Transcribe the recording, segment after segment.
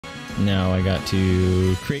Now I got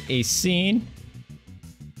to create a scene.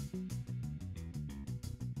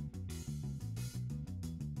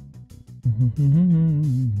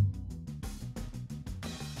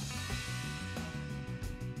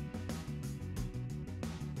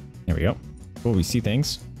 There we go. Oh, we see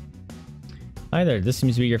things. Hi there, this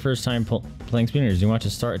seems to be your first time playing SpeedRunners. Do you want to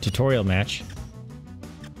start a tutorial match?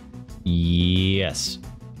 Yes.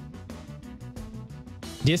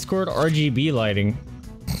 Discord RGB lighting.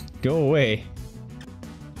 Go away.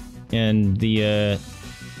 And the,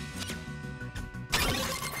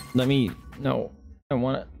 let me, no, I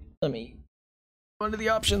want it. Let me go into the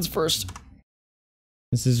options first.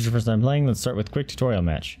 This is your first time playing. Let's start with quick tutorial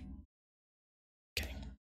match. Okay.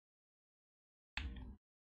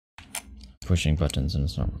 Pushing buttons and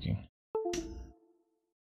it's not working.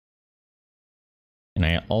 And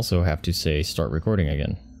I also have to say start recording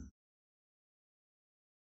again.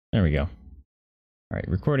 There we go. Alright,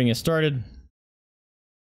 recording is started.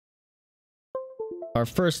 Our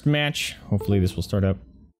first match. Hopefully this will start up.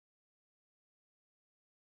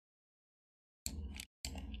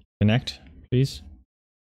 Connect, please.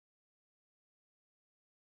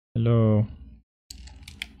 Hello.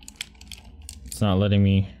 It's not letting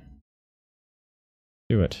me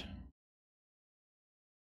do it.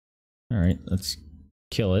 Alright, let's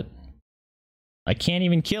kill it. I can't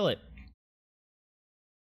even kill it.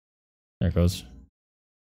 There it goes.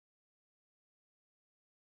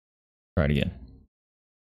 Try it again.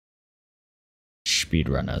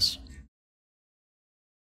 SpeedRunners.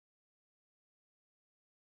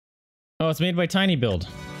 Oh, it's made by Tiny Build.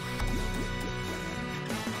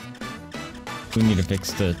 We need to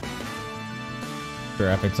fix the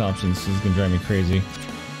graphics options. This is gonna drive me crazy.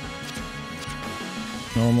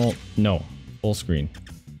 Normal, no. Full screen.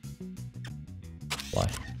 Why?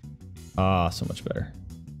 Ah, so much better.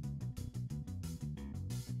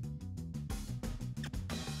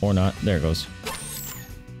 Or not. There it goes.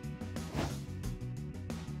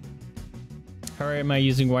 How am I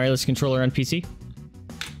using wireless controller on PC?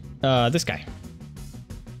 This guy.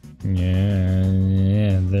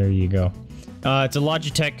 Yeah, there you go. It's a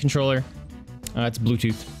Logitech controller. It's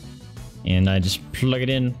Bluetooth. And I just plug it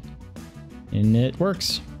in. And it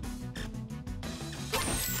works.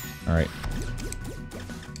 Alright.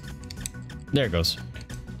 There it goes.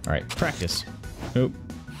 Alright, practice. Oop.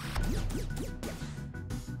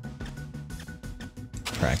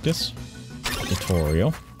 Practice.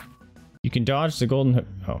 Tutorial. You can dodge the golden hook.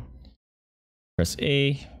 Oh. Press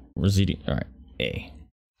A. Receding. Alright. A.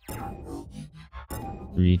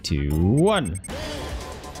 3, 2, 1.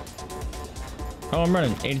 Oh, I'm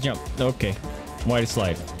running. A to jump. Okay. Y to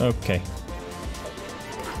slide. Okay.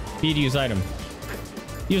 B to use item.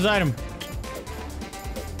 Use item.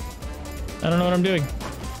 I don't know what I'm doing.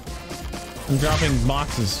 I'm dropping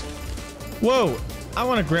boxes. Whoa! I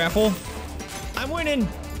want to grapple. I'm winning!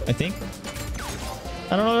 I think.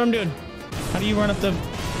 I don't know what I'm doing. How do you run up the...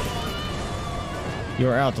 You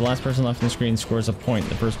are out. The last person left on the screen scores a point.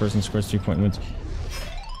 The first person scores 3 point wins.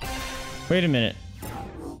 Wait a minute.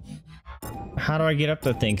 How do I get up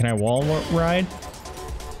the thing? Can I wall ride?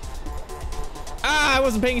 Ah! I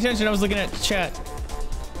wasn't paying attention. I was looking at chat.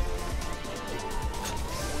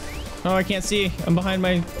 Oh, I can't see. I'm behind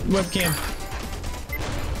my webcam.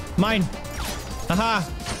 Mine. Haha.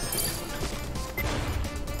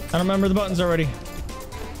 I don't remember the buttons already.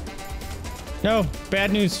 No,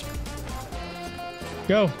 bad news.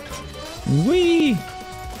 Go. Whee!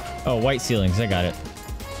 Oh, white ceilings. I got it.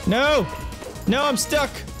 No! No, I'm stuck!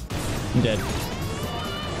 I'm dead.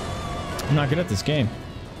 I'm not good at this game.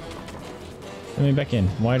 Let me back in.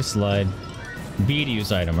 Y to slide. B to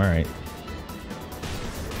use item. Alright.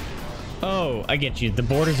 Oh, I get you. The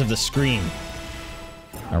borders of the screen.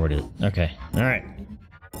 Or what is it? Okay. Alright.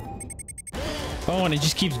 Oh, and it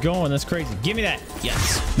just keeps going. That's crazy. Give me that.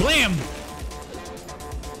 Yes. Blam!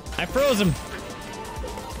 I froze him.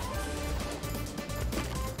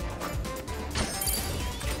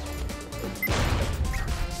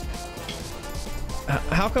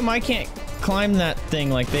 How come I can't climb that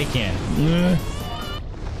thing like they can?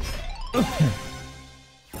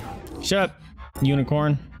 Shut up,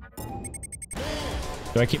 unicorn.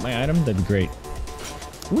 Do I keep my item? That'd be great.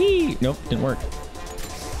 Whee! Nope, didn't work.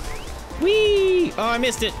 Whee! Oh, I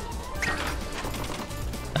missed it.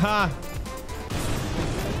 Ha!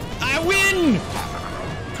 I win!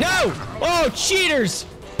 No! Oh, cheaters!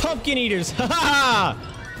 Pumpkin eaters! Ha ha!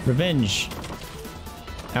 Revenge.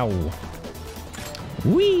 Ow.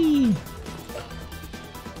 Whee!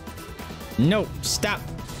 No, stop.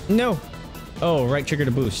 No. Oh, right trigger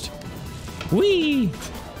to boost. Whee!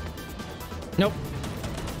 Nope.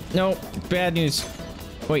 No, bad news.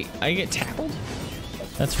 Wait, I get tackled?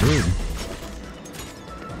 That's rude.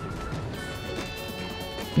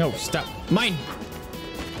 No, stop. Mine!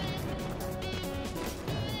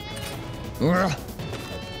 Ugh.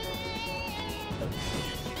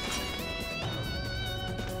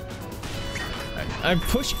 I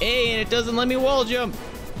push A and it doesn't let me wall jump.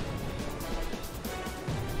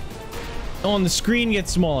 Oh, and the screen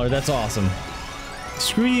gets smaller. That's awesome.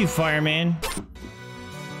 Screw you, fireman.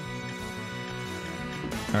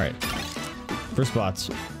 Alright. First spots.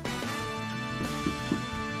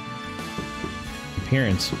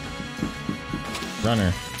 Appearance.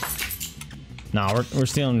 Runner. Nah, we're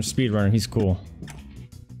stealing the SpeedRunner. He's cool.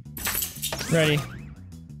 Ready.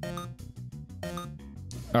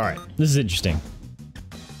 Alright, this is interesting.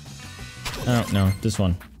 Oh, no, this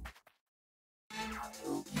one.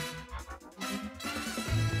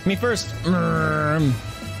 Me first.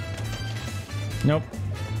 Nope.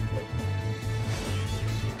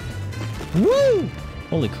 Woo!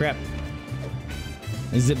 Holy crap.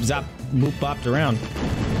 Zip zop boop bopped around.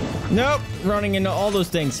 Nope! Running into all those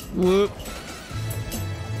things. Whoop.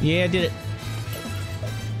 Yeah, I did it.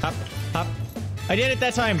 Hop, hop. I did it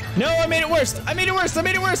that time. No, I made it worse. I made it worse. I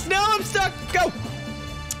made it worse. No, I'm stuck. Go.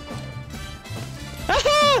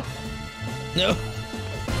 Aha! No.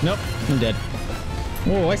 Nope. I'm dead.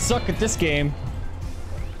 Whoa, I suck at this game.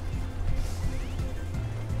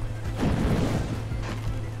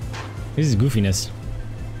 This is goofiness.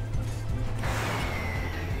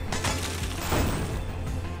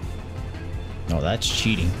 Oh, that's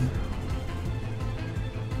cheating.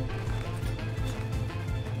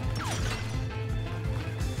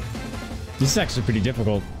 This is actually pretty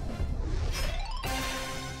difficult.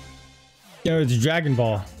 Yo, it's Dragon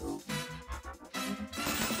Ball.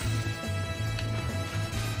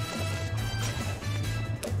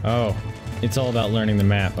 Oh, it's all about learning the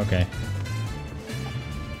map. Okay.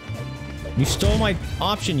 You stole my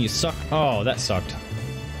option, you suck. Oh, that sucked.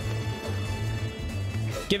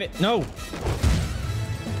 Give it. No.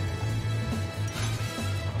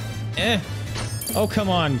 Eh. Oh, come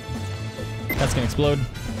on. That's gonna explode.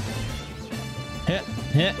 Hit,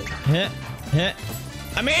 hit, hit, hit.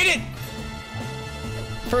 I made it!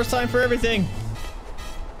 First time for everything.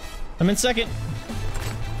 I'm in second.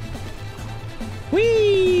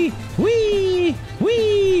 Whee! Whee!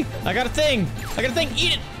 Whee! I got a thing! I got a thing!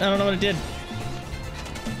 Eat it! I don't know what it did.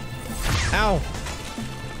 Ow.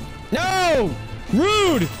 No!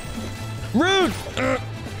 Rude! Rude!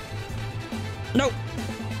 Nope.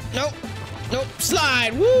 Nope. Nope.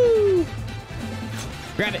 Slide! Woo!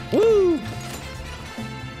 Grab it. Woo!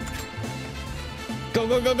 Go,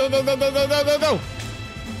 go, go, go, go, go, go, go, go, go, go!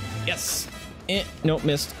 Yes! Nope,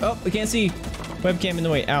 missed. Oh, we can't see. Webcam in the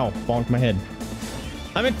way. Ow. Bonked my head.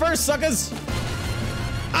 I'm in first, suckers!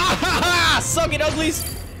 Ah ha ha! Suck it, uglies!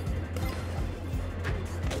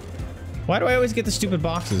 Why do I always get the stupid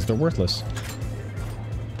boxes? They're worthless.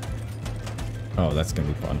 Oh, that's gonna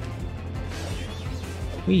be fun.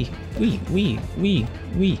 Wee, wee, wee, wee,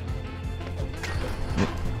 wee.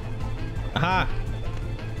 Aha!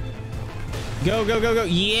 Go, go, go, go!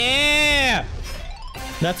 Yeah!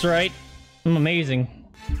 That's right. I'm amazing.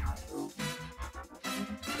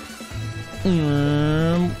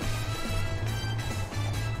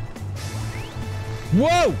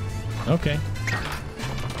 Whoa! Okay.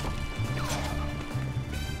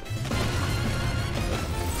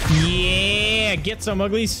 Yeah! Get some,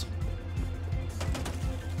 uglies!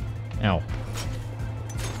 Ow.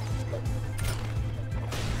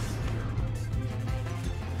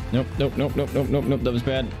 Nope, nope, nope, nope, nope, nope, nope, that was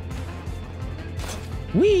bad.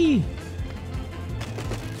 Whee!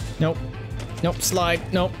 Nope. Nope, slide.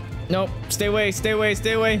 Nope. Nope. Stay away, stay away,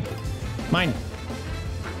 stay away. Mine.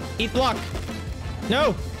 Eat block.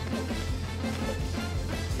 No!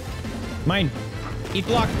 Mine. Eat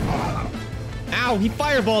block. Ow, he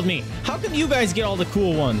fireballed me. How come you guys get all the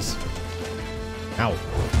cool ones? Ow.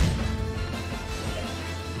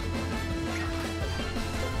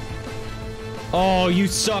 Oh, you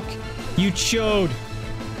suck. You chode.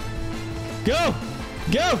 Go!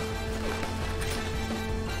 Go!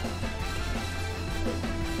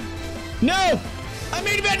 No! I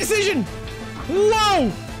made a bad decision!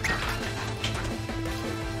 Whoa!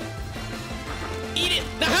 Eat it!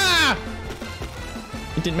 Aha!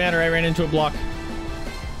 It didn't matter, I ran into a block.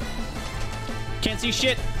 Can't see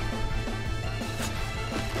shit.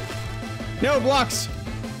 No, blocks!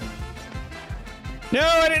 No,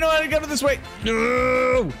 I didn't know how to go this way!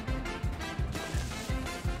 No!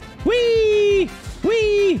 Whee!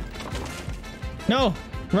 Whee! No,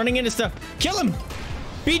 running into stuff. Kill him!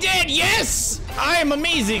 Be dead! Yes! I am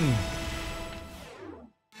amazing!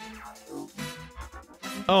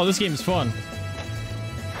 Oh, this game is fun.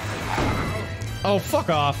 Oh, fuck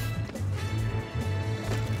off.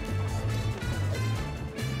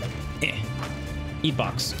 Eat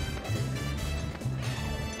box.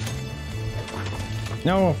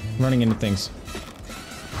 No, running into things.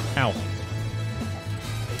 Ow.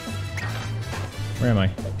 Where am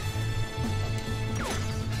I?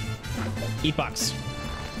 Eat box.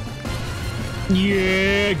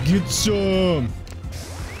 Yeah, get some.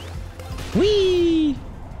 Whee!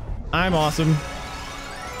 I'm awesome.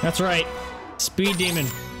 That's right. Speed demon.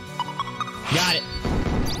 Got it.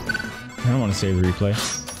 I don't want to save the replay.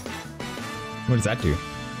 What does that do?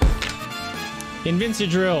 Invinci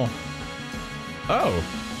drill. Oh.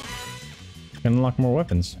 Can unlock more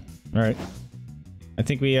weapons. All right. I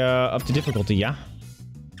think we up to difficulty, yeah?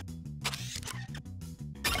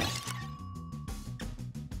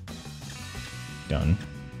 Done.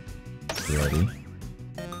 Ready.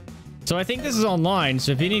 So I think this is online,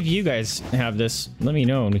 so if any of you guys have this, let me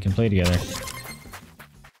know and we can play together.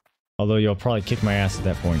 Although you'll probably kick my ass at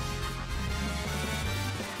that point.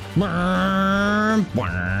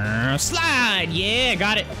 Slide! Yeah,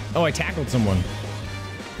 got it! Oh, I tackled someone.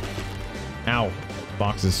 Ow.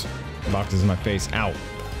 Boxes. Boxes in my face. Ow.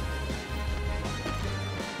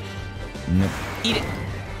 Nope. Eat it!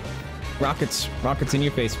 Rockets. Rockets in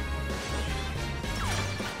your face.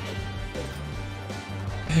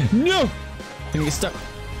 No! I'm gonna get stuck.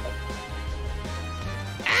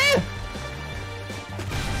 Ah!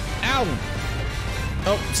 Ow!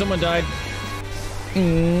 Oh, someone died.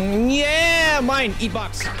 Yeah! Mine! Eat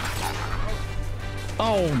box!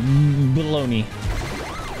 Oh, baloney.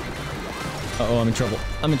 Uh-oh, I'm in trouble.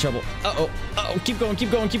 I'm in trouble. Uh-oh. Uh-oh, keep going,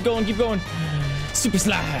 keep going, keep going, keep going. Super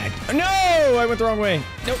slide. No! I went the wrong way.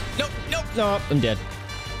 Nope, nope, nope. No, I'm dead.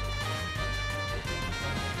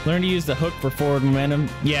 Learn to use the hook for forward momentum.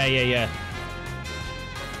 Yeah, yeah, yeah.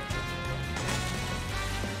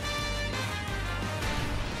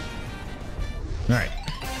 Alright.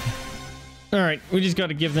 Alright, we just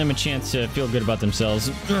gotta give them a chance to feel good about themselves.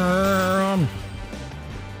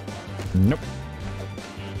 Nope.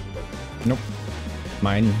 Nope.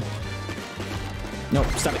 Mine. Nope,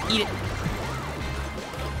 stop it. Eat it.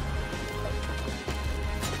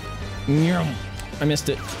 I missed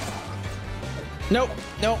it. Nope.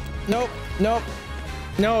 Nope. Nope. Nope.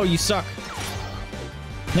 No, you suck.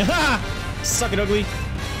 Suck it, ugly.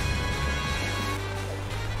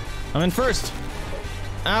 I'm in first.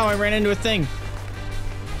 Ow, I ran into a thing.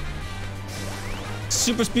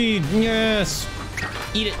 Super speed. Yes.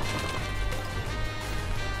 Eat it.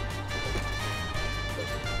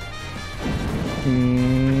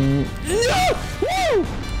 No! Woo!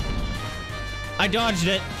 I dodged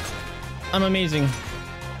it. I'm amazing.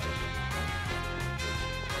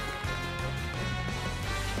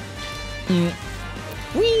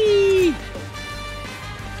 Whee!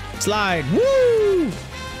 Slide. Woo!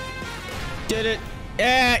 Did it.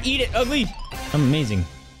 Yeah, eat it, ugly. I'm amazing.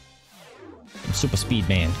 I'm super speed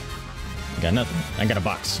man. I got nothing. I got a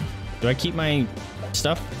box. Do I keep my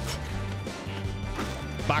stuff?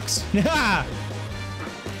 Box.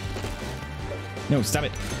 No, stop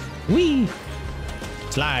it. Whee!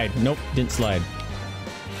 Slide. Nope, didn't slide.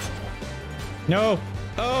 No.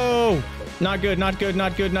 Oh! Not good, not good,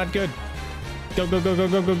 not good, not good. Go, go, go, go,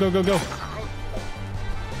 go, go, go, go, go.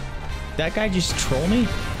 That guy just troll me?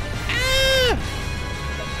 Ah!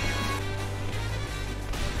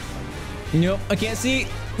 Nope, I can't see.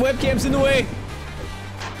 Webcam's in the way.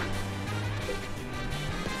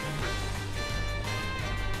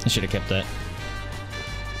 I should have kept that.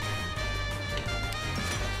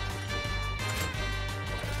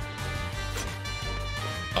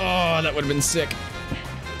 Oh, that would have been sick.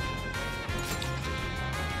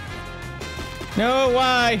 No,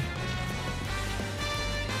 why?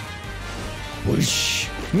 Whoosh.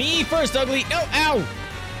 Me first, ugly. No, ow.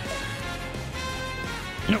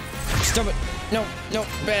 No, stop it. No, no,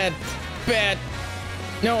 bad, bad.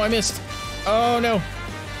 No, I missed. Oh, no.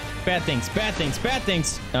 Bad things, bad things, bad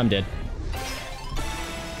things. I'm dead.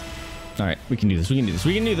 All right, we can do this. We can do this.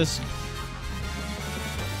 We can do this.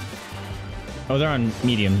 Oh, they're on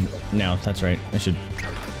medium now. That's right. I should.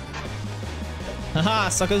 Haha,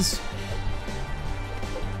 suckers.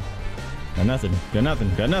 Got nothing. Got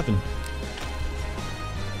nothing. Got nothing.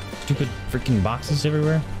 Stupid freaking boxes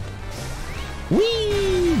everywhere.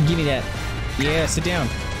 Whee! Give me that. Yeah, sit down.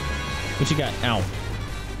 What you got? Ow.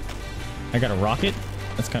 I got a rocket?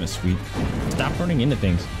 That's kind of sweet. Stop running into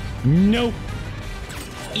things. Nope.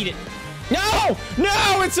 Eat it. No!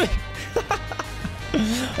 No! It's a...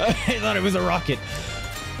 I thought it was a rocket.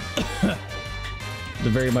 The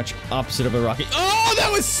very much opposite of a rocket. Oh, that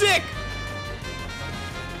was sick!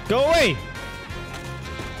 Go away!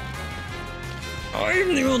 I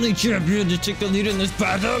am the only champion to take the lead in this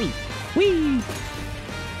battle! Whee!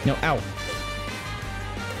 No, ow.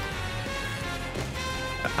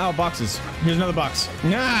 Ow, boxes. Here's another box.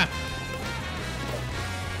 Nah!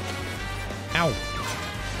 Ow.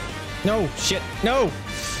 No, shit. No!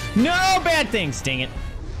 No bad things, dang it.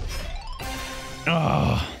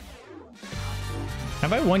 Oh.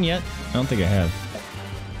 Have I won yet? I don't think I have.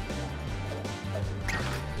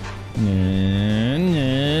 Nah.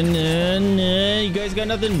 You guys got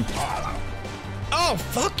nothing. Oh,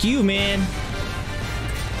 fuck you, man.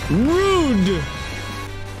 Rude.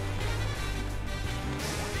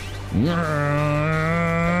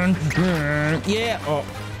 Yeah. Oh,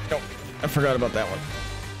 no. I forgot about that one.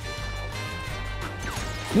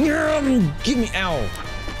 Give me. Ow.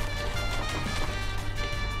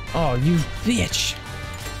 Oh, you bitch.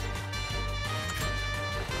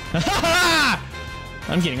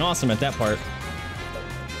 I'm getting awesome at that part.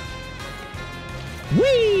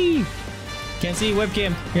 Whee! Can't see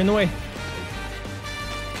webcam. You're in the way.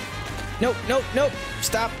 Nope, nope, nope.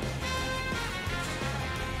 Stop.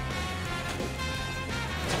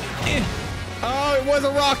 Oh, it was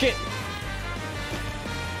a rocket.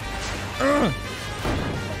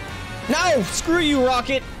 No, screw you,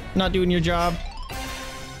 rocket. Not doing your job.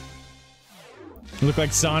 You look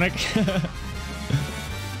like Sonic.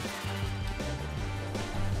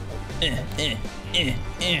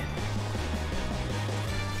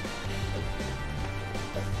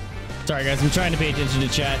 Sorry, guys. I'm trying to pay attention to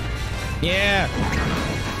chat. Yeah.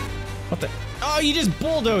 What the? Oh, you just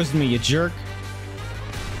bulldozed me, you jerk.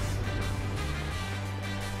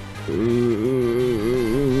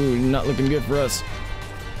 Ooh, not looking good for us.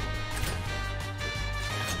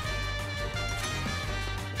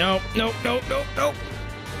 No.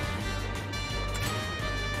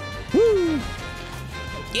 Woo!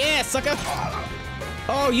 Yeah, sucker!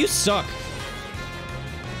 Oh, you suck.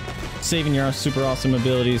 Saving your super awesome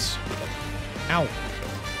abilities. Ow.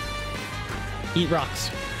 Eat rocks.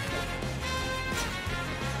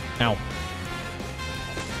 Ow.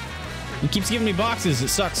 He keeps giving me boxes. It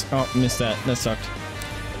sucks. Oh, missed that. That sucked.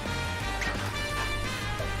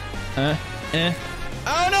 Oh,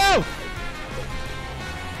 no!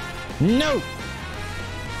 No!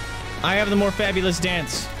 I have the more fabulous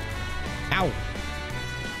dance. Ow.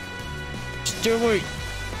 Stay away.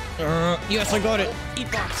 Yes, I got it. Eat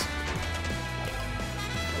box.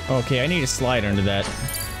 Okay, I need to slide under that.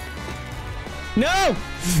 No!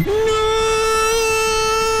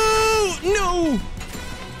 No!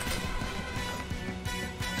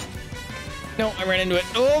 No, I ran into it.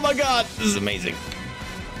 Oh my god, this is amazing.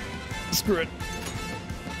 Screw it.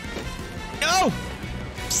 No!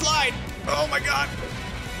 Slide! Oh my god!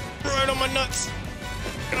 Right on my nuts.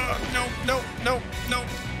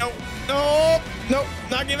 No,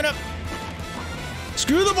 not giving up.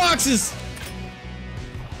 Screw the boxes!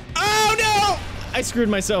 Oh no! I screwed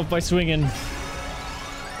myself by swinging.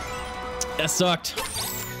 That sucked.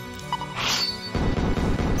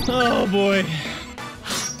 Oh boy.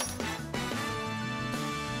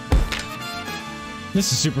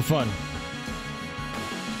 This is super fun.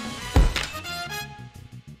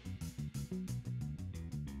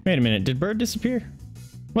 Wait a minute, did Bird disappear?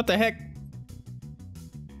 What the heck?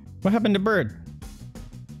 What happened to Bird?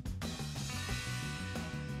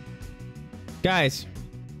 Guys.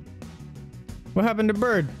 What happened to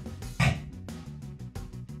Bird?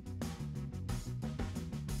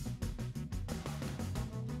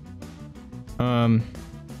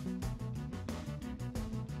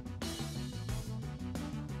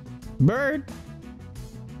 Bird?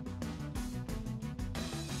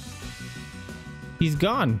 He's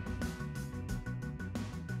gone.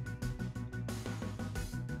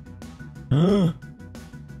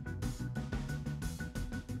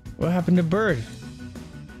 What happened to Bird?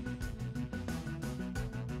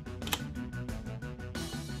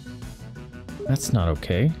 That's not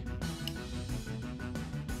okay.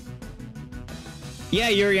 Yeah,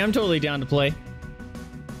 Yuri, I'm totally down to play.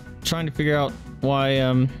 Trying to figure out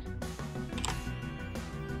why,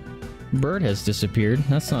 Bird has disappeared.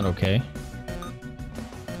 That's not okay.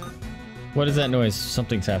 What is that noise?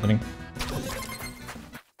 Something's happening.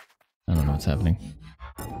 I don't know what's happening.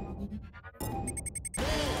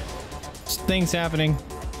 Things happening.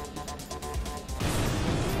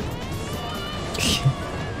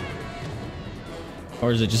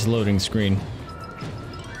 Or is it just loading screen?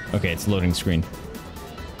 Okay, it's loading screen.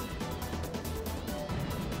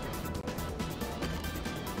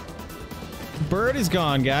 Bird is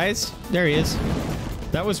gone, guys. There he is.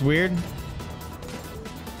 That was weird.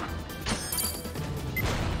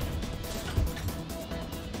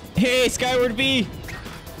 Hey, Skyward V!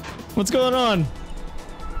 What's going on?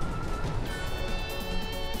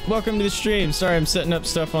 Welcome to the stream. Sorry, I'm setting up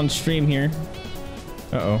stuff on stream here.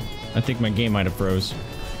 Uh-oh. I think my game might have froze.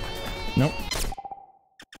 Nope.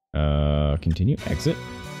 Continue. Exit.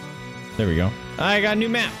 There we go. I got a new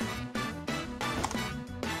map.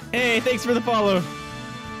 Hey, thanks for the follow.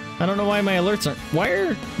 I don't know why my alerts aren't...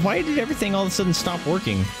 Why did everything all of a sudden stop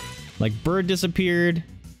working? Like, bird disappeared.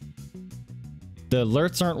 The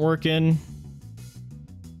alerts aren't working.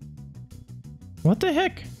 What the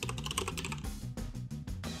heck?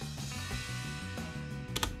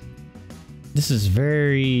 This is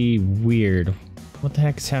very weird. What the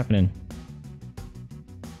heck is happening?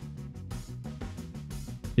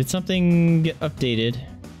 Did something get updated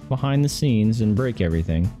behind the scenes and break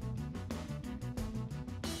everything?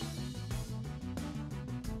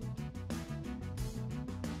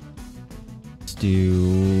 Let's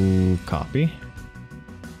do copy.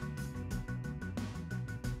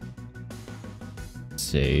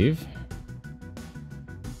 Save.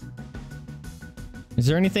 Is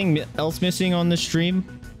there anything else missing on this stream?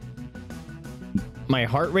 My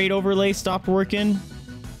heart rate overlay stopped working.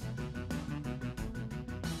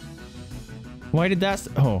 Why did that...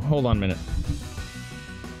 Oh, hold on a minute.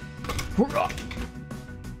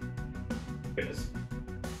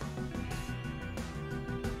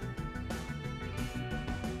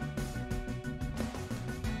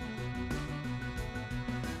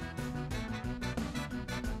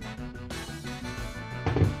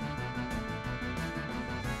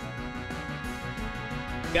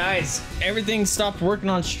 Guys, everything stopped working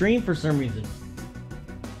on stream for some reason.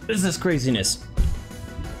 What is this craziness?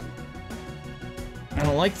 I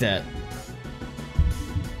don't like that.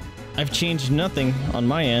 I've changed nothing on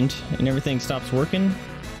my end, and everything stops working.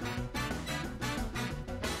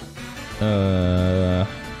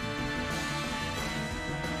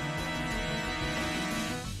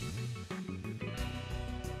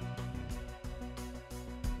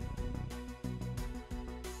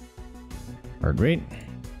 Heart rate.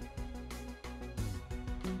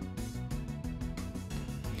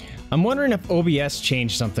 I'm wondering if OBS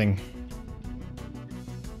changed something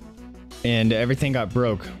and everything got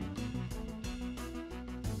broke.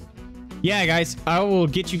 Yeah, guys, I will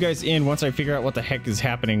get you guys in once I figure out what the heck is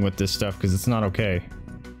happening with this stuff, because it's not okay.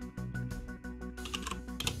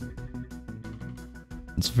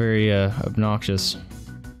 It's very obnoxious.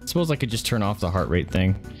 I suppose I could just turn off the heart rate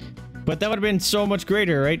thing. But that would have been so much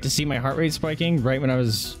greater, right? To see my heart rate spiking right when I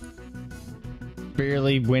was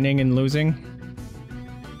barely winning and losing.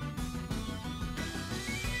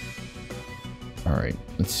 Alright,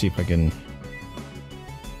 let's see if I can...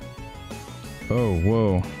 Oh,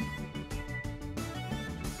 whoa.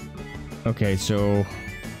 Okay, so...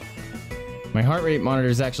 my heart rate monitor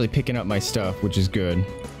is actually picking up my stuff, which is good.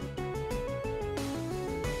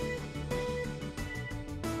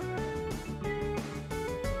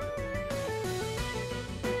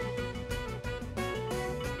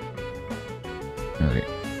 Alright.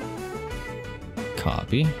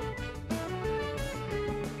 Copy.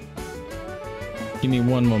 Give me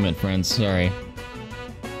one moment, friends. Sorry.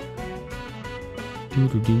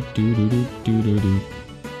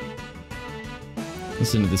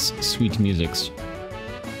 Listen to this sweet music.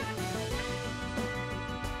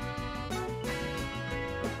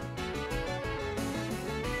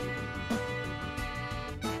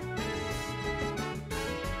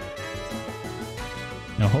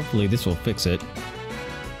 Now, hopefully, this will fix it.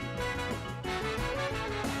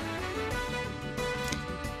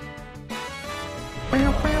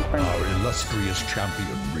 Our illustrious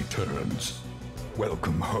champion returns.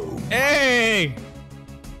 Welcome home. Hey!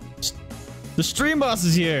 The stream boss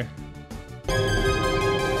is here.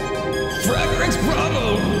 Fragrex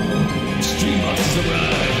Bravo! Stream boss has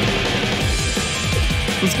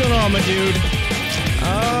arrived. What's going on, my dude?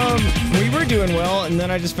 We were doing well, and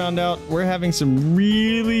then I just found out we're having some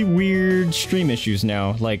really weird stream issues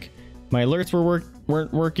now. Like, my alerts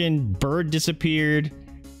weren't working, bird disappeared.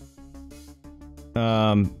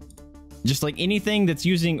 Just like anything that's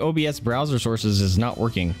using OBS browser sources is not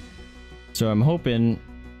working. So I'm hoping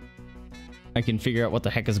I can figure out what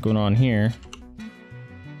the heck is going on here.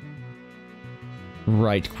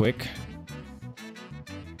 Right quick.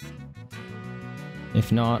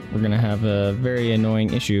 If not, we're gonna have a very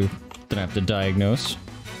annoying issue that I have to diagnose.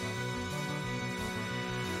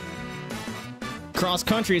 Cross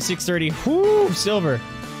country at 6:30. Whoo, silver.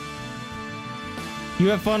 You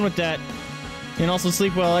have fun with that. And also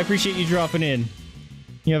sleep well. I appreciate you dropping in.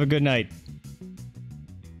 You have a good night.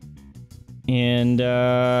 And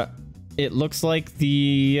it looks like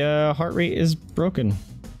the heart rate is broken.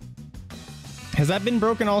 Has that been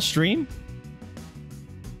broken all stream?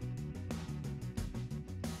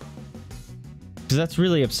 Because that's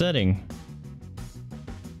really upsetting.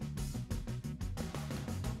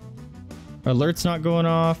 Alert's not going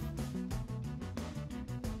off.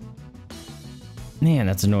 Man,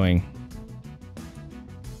 that's annoying.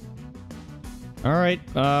 Alright,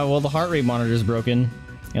 well the heart rate monitor's broken.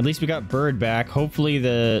 At least we got Bird back. Hopefully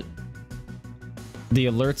the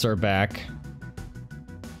alerts are back.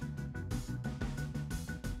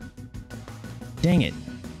 Dang it.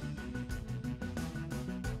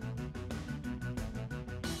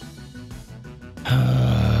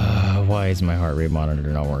 Why is my heart rate monitor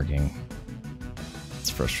not working? It's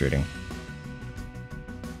frustrating.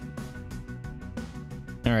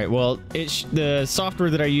 Alright, well, the software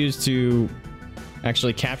that I use to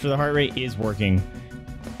actually capture the heart rate is working.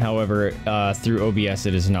 However, through OBS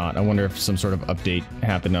it is not. I wonder if some sort of update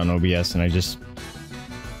happened on OBS and I just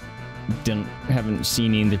haven't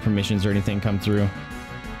seen any of the permissions or anything come through.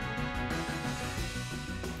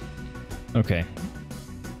 Okay.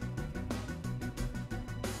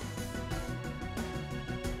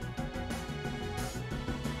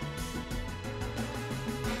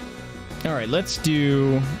 Alright, let's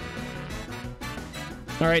do...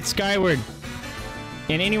 Alright, Skyward.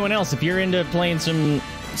 And anyone else, if you're into playing some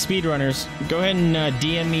SpeedRunners, go ahead and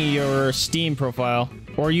DM me your Steam profile.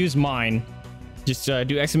 Or use mine. Just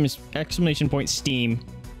do exclamation point Steam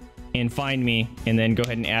and find me, and then go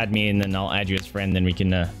ahead and add me, and then I'll add you as friend, then we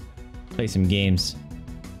can play some games.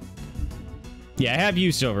 Yeah, I have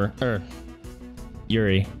you, Silver. Or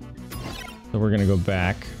Yuri. So we're gonna go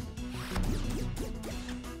back.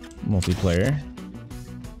 Multiplayer.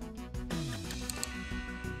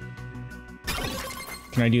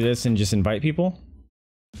 Can I do this and just invite people?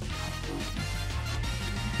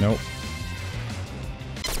 Nope.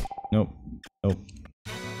 Nope. Nope.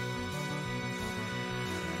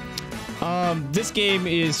 This game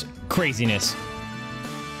is craziness.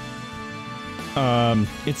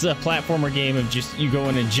 It's a platformer game of just you go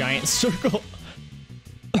in a giant circle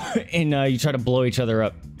and you try to blow each other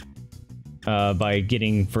up by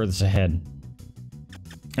getting furthest ahead.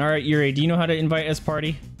 Alright, Yuri, do you know how to invite us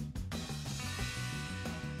party?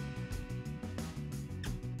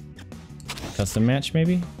 Custom match,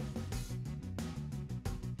 maybe?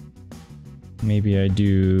 Maybe I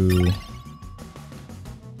do...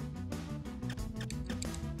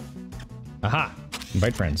 Aha!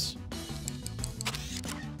 Invite friends.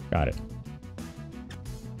 Got it.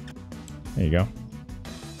 There you go.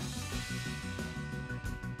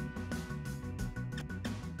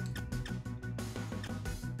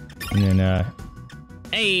 And then,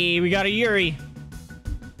 hey, we got a Yuri!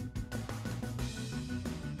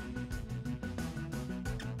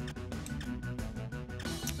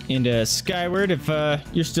 And, Skyward, if,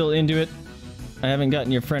 you're still into it. I haven't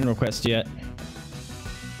gotten your friend request yet.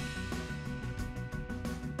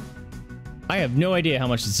 I have no idea how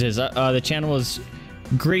much this is. The channel was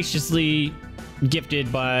graciously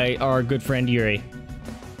gifted by our good friend Yuri.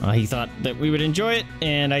 He thought that we would enjoy it,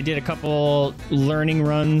 and I did a couple learning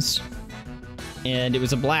runs, and it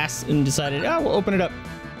was a blast, and decided, oh, we'll open it up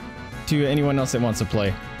to anyone else that wants to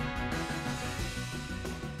play.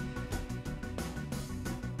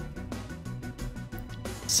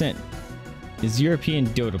 Sent is European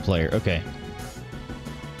Dota player. Okay.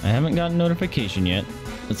 I haven't gotten notification yet.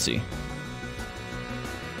 Let's see.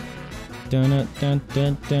 Dun dun dun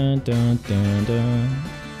dun dun dun dun dun.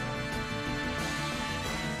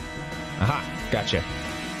 Aha, gotcha.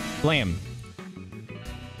 Blam.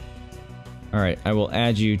 Alright, I will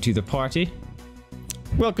add you to the party.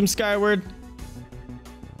 Welcome, Skyward.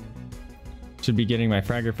 Should be getting my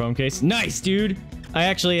Fragger phone case. Nice, dude! I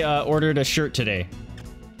actually ordered a shirt today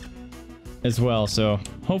as well, so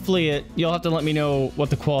hopefully you'll have to let me know what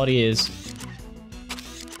the quality is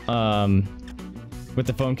with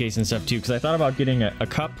the phone case and stuff too, because I thought about getting a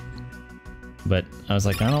cup, but I was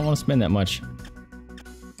like, I don't want to spend that much.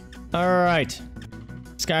 Alright.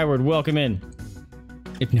 Skyward, welcome in.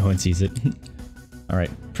 If no one sees it. Alright,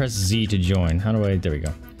 press Z to join. How do I... There we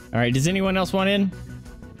go. Alright, does anyone else want in?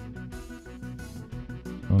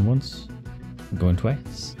 Going once. Going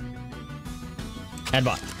twice. Add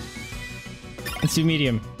bot. Let's do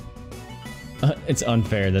medium. It's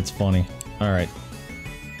unfair, that's funny. Alright.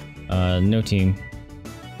 No team.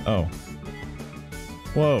 Oh.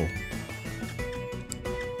 Whoa.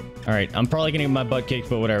 Alright, I'm probably gonna get my butt kicked,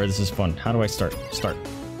 but whatever, this is fun. How do I start? Start.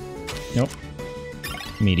 Nope.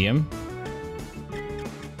 Medium.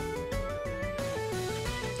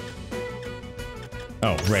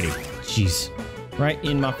 Oh, ready. Jeez. Right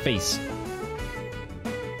in my face.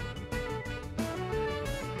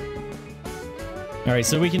 Alright,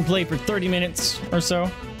 so we can play for 30 minutes or so.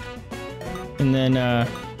 And then,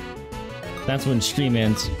 that's when stream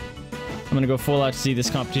ends. I'm gonna go full out to see this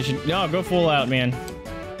competition. No, go full out, man.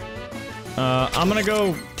 I'm gonna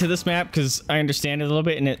go to this map because I understand it a little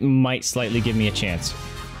bit and it might slightly give me a chance.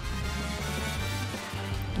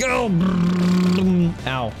 Go!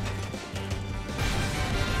 Ow.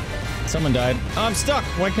 Someone died. Oh, I'm stuck.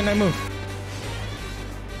 Why can't I move?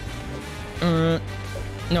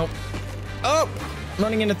 Nope. Oh!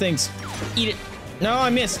 Running into things. Eat it. No, I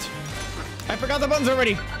missed. I forgot the buttons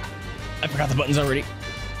already.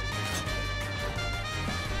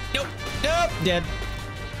 Nope. Nope. Dead.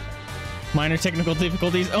 Minor technical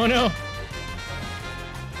difficulties. Oh no.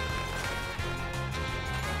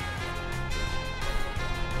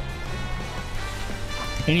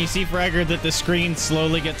 And you see, Fragger, that the screen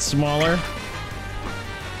slowly gets smaller.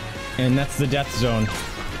 And that's the death zone.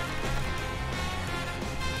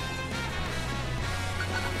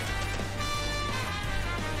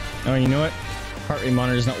 Oh, you know what? Heart rate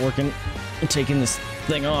monitor's not working. I'm taking this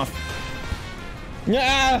thing off.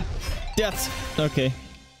 Ah! Deaths. Okay.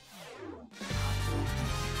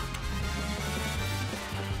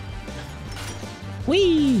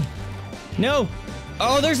 Whee! No!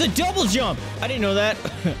 Oh, there's a double jump! I didn't know that.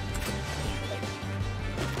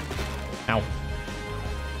 Ow.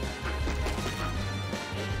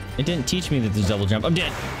 It didn't teach me that there's double jump. I'm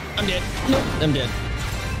dead. I'm dead. Nope, I'm dead.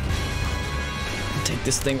 Take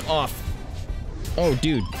this thing off. Oh,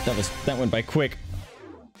 dude, that went by quick.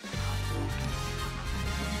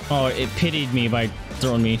 Oh, it pitied me by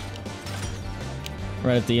throwing me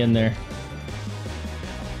right at the end there.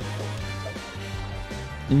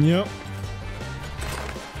 Yep.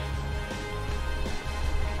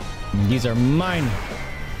 These are mine.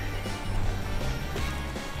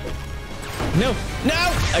 No,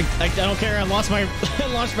 no! I don't care. I lost my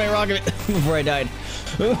launched my rocket before I died.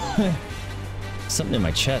 Something in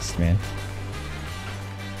my chest, man.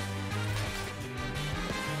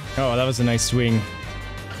 Oh, that was a nice swing.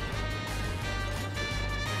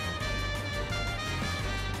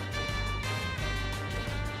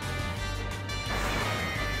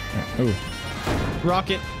 Ooh.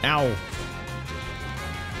 Rocket. Ow.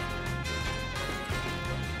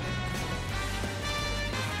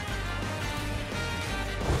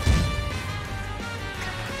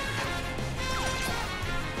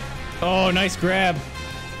 Oh, nice grab.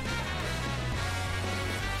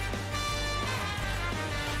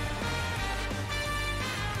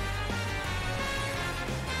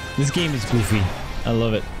 This game is goofy. I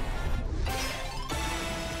love it.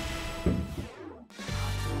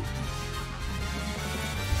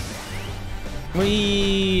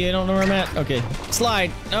 Whee! I don't know where I'm at. Okay. Slide.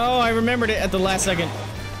 Oh, I remembered it at the last second.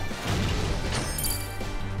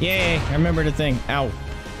 Yay! I remembered a thing. Ow.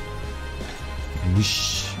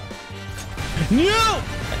 Whoosh. No!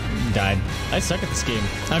 I died. I suck at this game.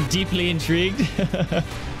 I'm deeply intrigued.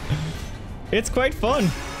 It's quite fun.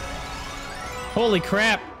 Holy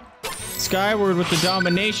crap. Skyward with the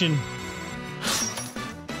domination.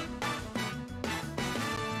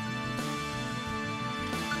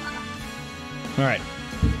 Alright.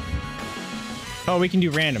 Oh, we can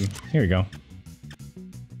do random. Here we go.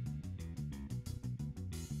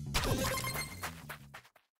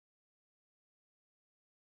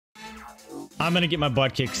 I'm gonna get my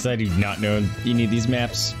butt kicked because I do not know you need these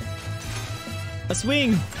maps. A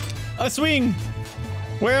swing! A swing!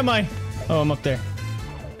 Where am I? Oh, I'm up there.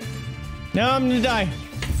 No, I'm gonna die.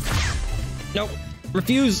 Nope.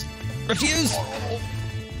 Refuse! Refuse!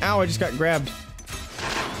 Ow, I just got grabbed.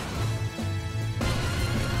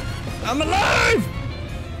 I'm alive!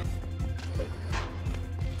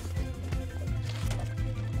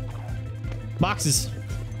 Boxes.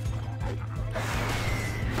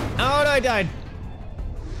 Oh, I died.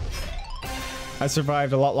 I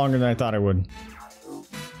survived a lot longer than I thought I would.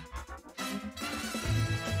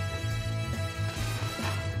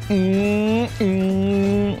 Oh,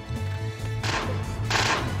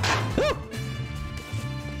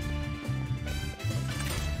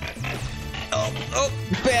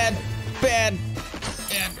 bad.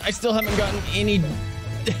 I still haven't gotten any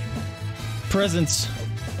presents.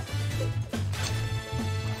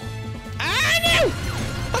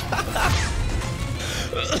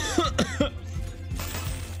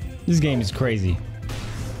 This game is crazy.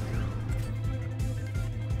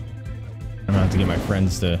 I'm gonna have to get my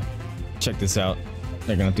friends to check this out.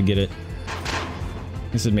 They're gonna have to get it.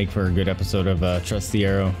 This would make for a good episode of Trust the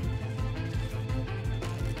Arrow.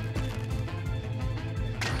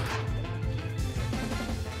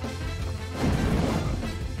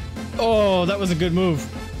 Oh, that was a good move.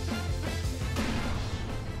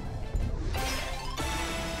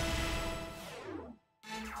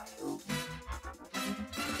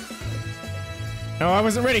 Oh, I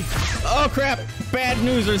wasn't ready. Oh, crap. Bad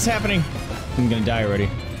news is happening. I'm gonna die already.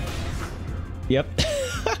 Yep.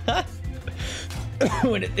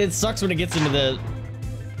 It sucks when it gets into the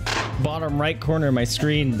bottom right corner of my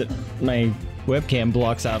screen that my webcam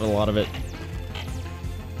blocks out a lot of it.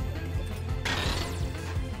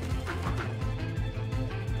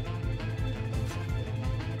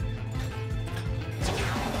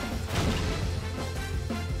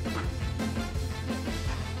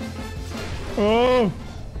 Oh!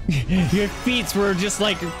 Your feet were just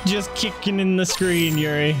kicking in the screen,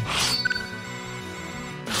 Yuri.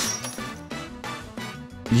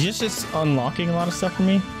 Is this just unlocking a lot of stuff for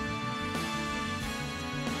me?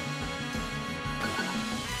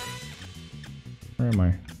 Where am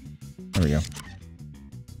I? There we go.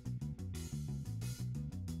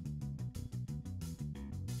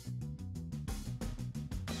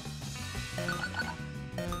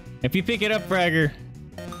 If you pick it up, Fragger,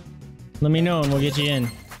 let me know and we'll get you in.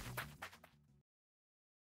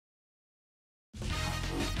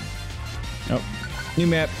 Oh, new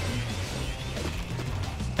map.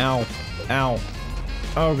 Ow. Ow.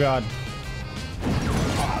 Oh, God.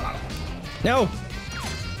 No!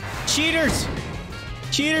 Cheaters!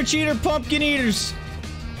 Cheater, cheater, pumpkin eaters!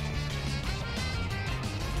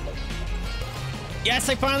 Yes,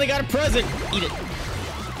 I finally got a present! Eat it.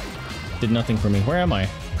 Did nothing for me. Where am I?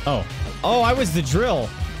 Oh. Oh, I was the drill.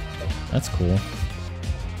 That's cool.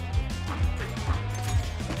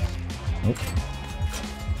 Nope.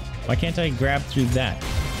 Why can't I grab through that?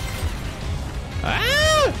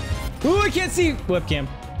 Ah! Ooh, I can't see! Webcam.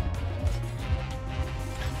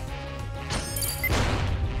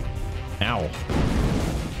 Ow.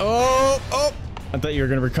 Oh! Oh! I thought you were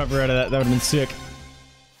gonna recover out of that. That would have been sick.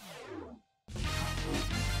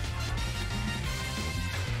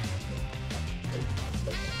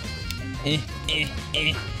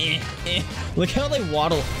 Look how they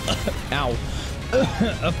waddle. Ow.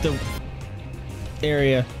 Up the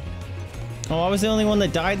area. Oh, I was the only one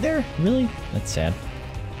that died there? Really? That's sad.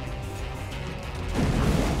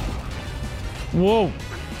 Whoa.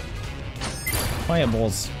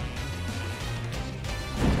 Fireballs.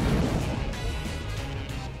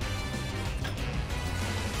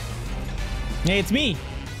 Hey, it's me.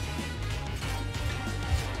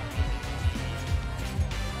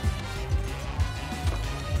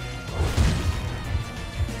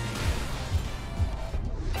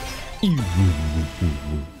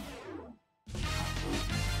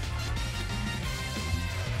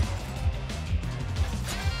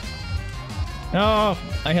 Oh,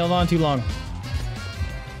 I held on too long.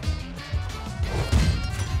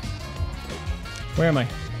 Where am I?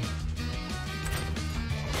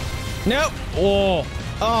 Nope. Oh.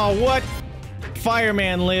 Oh, what?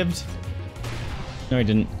 Fireman lived. No, he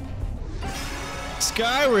didn't.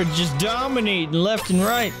 Skyward just dominating left and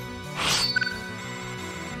right.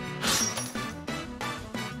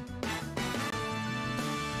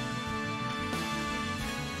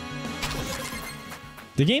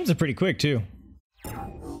 The games are pretty quick, too.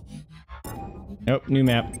 Nope, new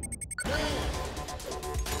map.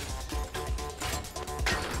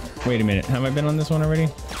 Wait a minute, have I been on this one already?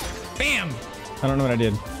 Bam! I don't know what I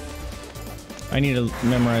did. I need to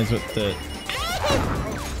memorize what the...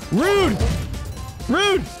 Rude!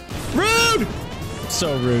 Rude! Rude!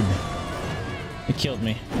 So rude. It killed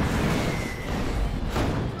me.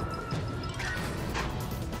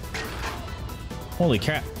 Holy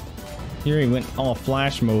crap. Here he went all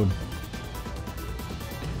flash mode.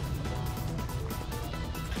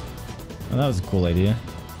 Oh, that was a cool idea.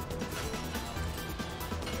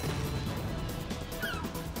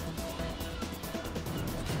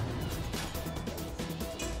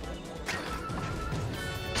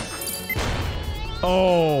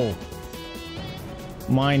 Oh!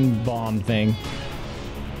 Mind bomb thing.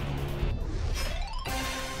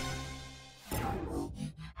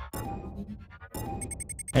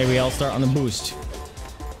 Hey, we all start on the boost.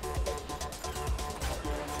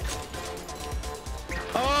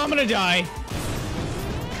 Oh, I'm gonna die.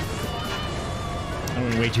 I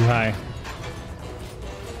went way too high.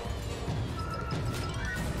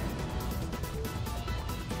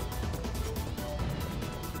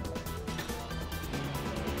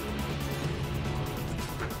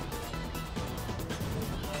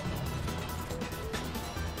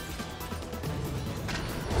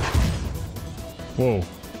 Whoa.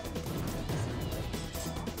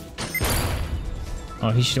 Oh,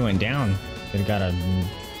 he should have went down. Could have got a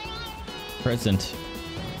present.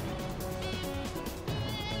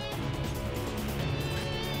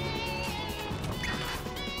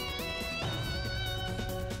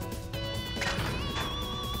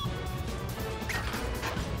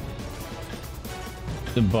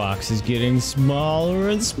 The box is getting smaller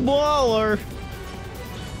and smaller.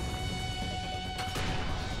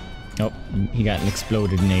 Oh, he got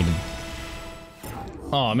exploded-nated.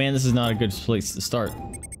 Oh man, this is not a good place to start.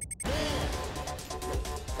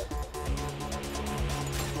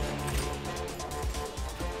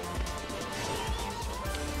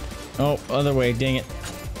 Oh, other way, dang it.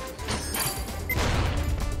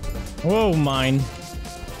 Whoa, mine.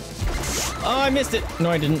 Oh, I missed it. No,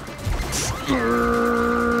 I didn't.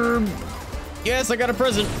 Yes, I got a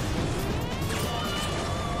present.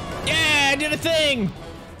 Yeah, I did a thing.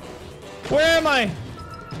 Where am I?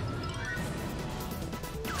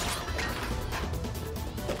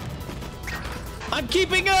 I'm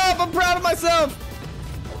keeping up. I'm proud of myself.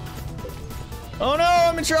 Oh no,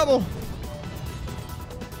 I'm in trouble.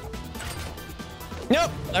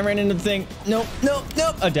 Nope, I ran into the thing. Nope, nope,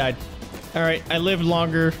 nope. I died. All right, I lived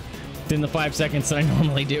longer than the 5 seconds that I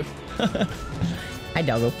normally do. Hi,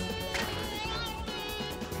 doggo.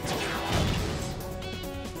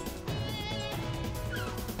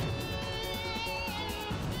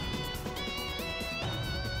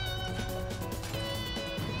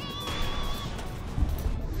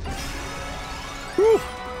 Whew.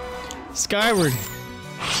 Skyward.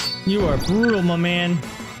 You are brutal, my man.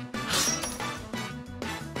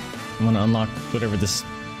 I'm gonna unlock whatever this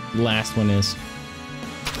last one is.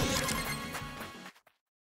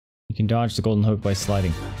 You can dodge the golden hook by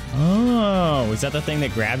sliding. Oh, is that the thing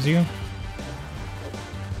that grabs you?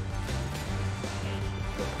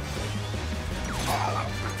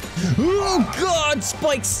 Oh god,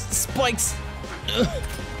 spikes! Spikes! Ugh.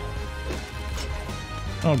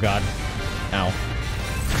 Oh god. Ow.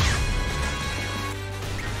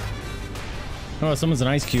 Oh, someone's an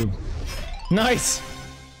ice cube. Nice!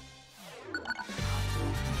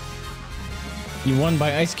 You won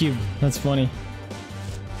by ice cube. That's funny.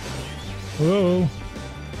 Whoa.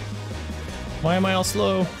 Why am I all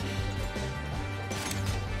slow?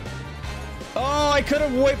 Oh, I could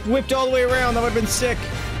have whipped all the way around. That would have been sick.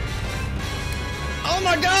 Oh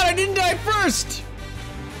my god, I didn't die first!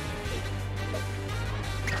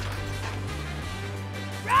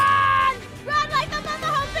 Run! Run like I'm on the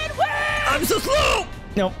hoping wheel! I'm so slow!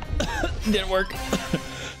 Nope. Didn't work.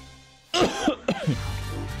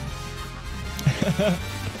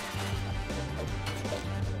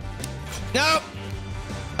 No!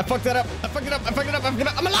 I fucked that up. I fucked it up. I fucked it up. I fucked it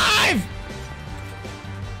up. I'm alive!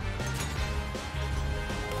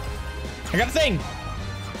 I got a thing.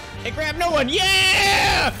 It grabbed no one.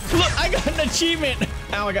 Yeah! Look, I got an achievement.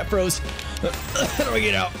 Ow, I got froze. How do I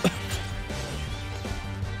get out?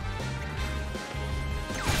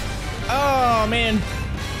 Oh, man.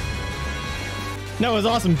 That was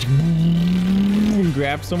awesome.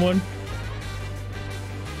 Grab someone.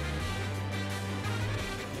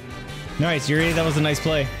 Nice, Yuri. That was a nice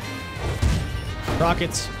play.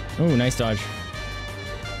 Rockets. Ooh, nice dodge.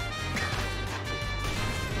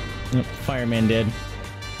 Yep, fireman dead.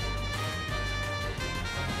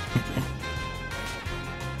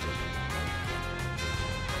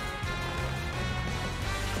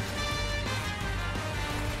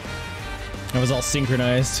 That was all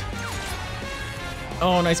synchronized.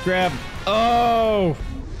 Oh, nice grab. Oh!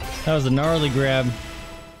 That was a gnarly grab.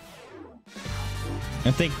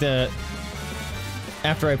 I think that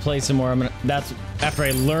after I play some more, that's after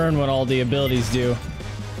I learn what all the abilities do.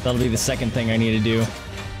 That'll be the second thing I need to do.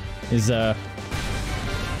 Is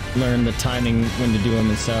learn the timing when to do them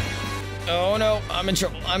and stuff. Oh no, I'm in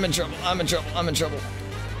trouble. I'm in trouble. I'm in trouble. I'm in trouble.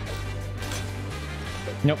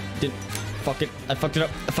 Nope, didn't. Fuck it. I fucked it up.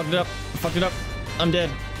 I fucked it up. I fucked it up. I'm dead.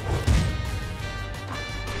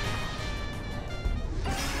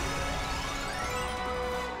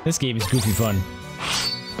 This game is goofy fun.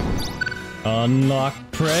 Unlock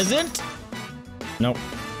present? Nope.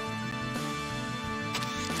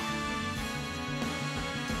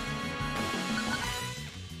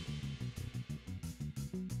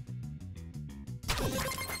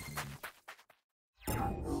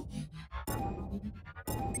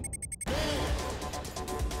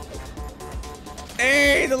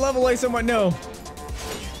 Hey, the level I somewhat know.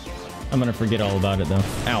 I'm gonna forget all about it though.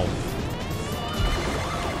 Ow.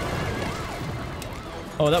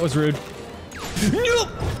 Oh, that was rude. Nope!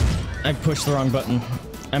 I pushed the wrong button.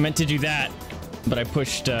 I meant to do that, but I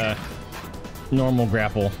pushed normal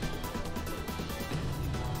grapple.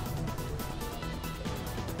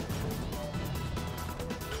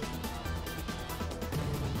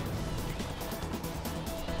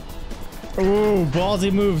 Ooh,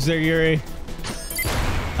 ballsy moves there, Yuri.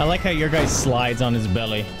 I like how your guy slides on his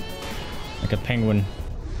belly like a penguin.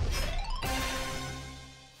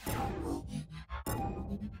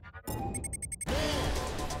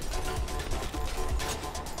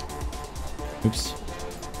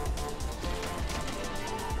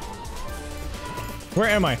 Where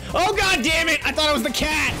am I? Oh, god damn it! I thought I was the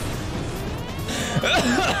cat!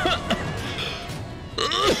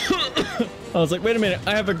 I was like, wait a minute,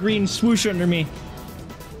 I have a green swoosh under me.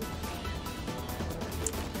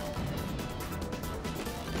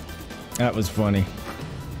 That was funny.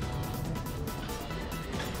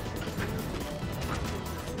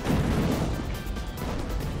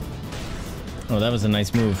 Oh, that was a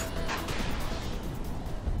nice move.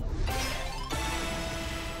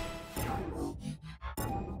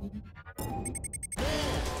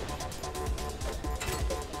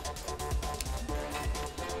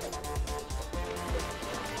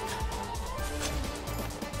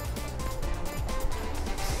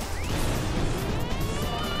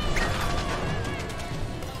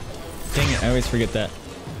 Dang it, I always forget that.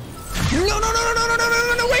 No, no, no, no, no, no, no,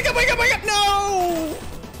 no, no, wake up, wake up, wake up, no!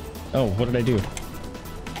 Oh, what did I do?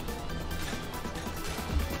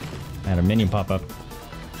 I had a minion pop up.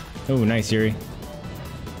 Oh, nice, Yuri.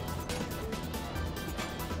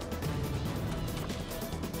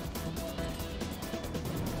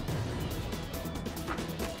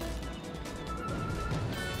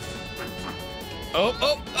 Oh,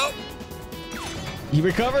 oh, oh! He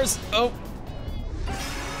recovers. Oh!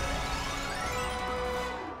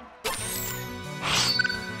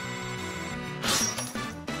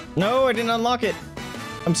 No, I didn't unlock it.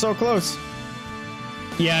 I'm so close.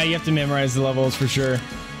 Yeah, you have to memorize the levels for sure.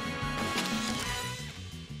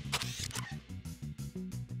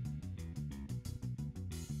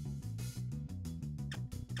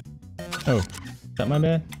 Oh, is that my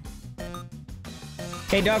bad?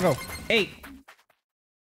 Hey, doggo. Hey.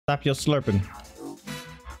 Stop your slurping.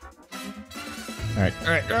 Alright,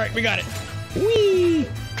 alright, alright, we got it. Whee!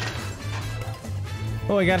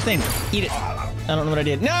 Oh, I got a thing. Eat it. I don't know what I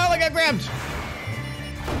did. No, I got grabbed!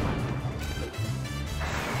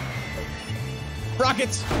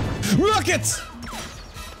 Rockets! Rockets!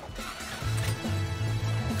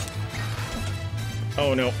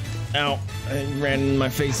 Oh no. Ow. I ran my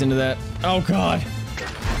face into that. Oh god.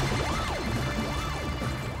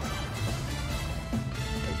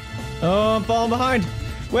 Oh, I'm falling behind.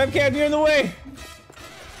 Webcam, you're in the way.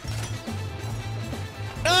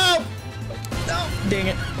 No! No! Dang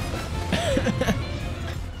it.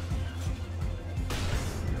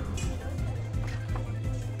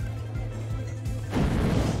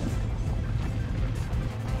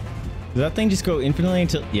 Does that thing just go infinitely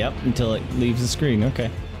until... Yep, until it leaves the screen.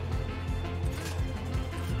 Okay.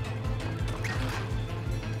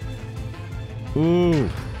 Ooh.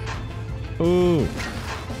 Ooh.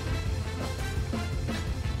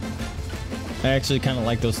 I actually kind of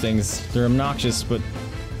like those things. They're obnoxious, but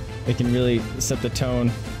they can really set the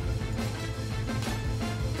tone.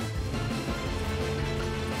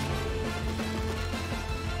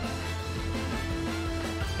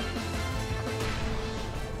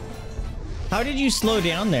 How did you slow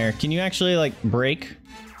down there? Can you actually, like, brake?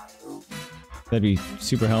 That'd be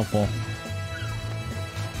super helpful.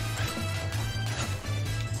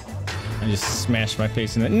 I just smashed my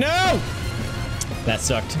face in it. No! That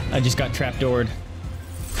sucked. I just got trapdoored.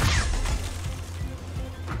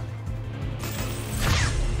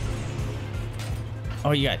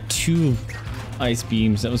 Oh, you got 2 ice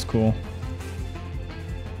beams. That was cool.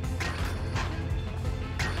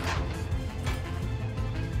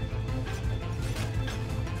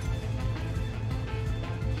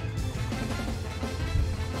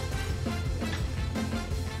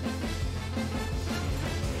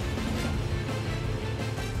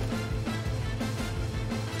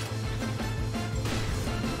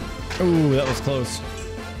 Ooh, that was close.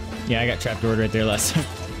 Yeah, I got trapdoored right there last time.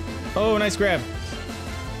 Oh, nice grab.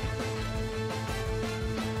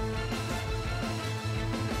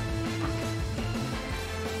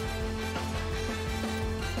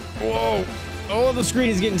 Whoa. Oh, the screen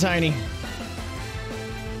is getting tiny.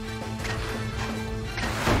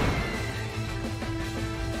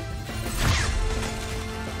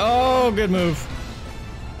 Oh, good move.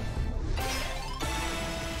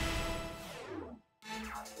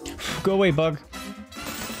 Go away, bug.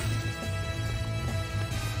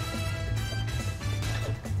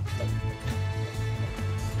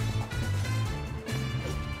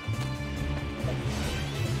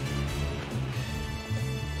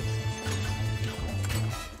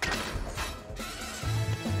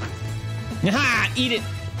 Aha! Eat it!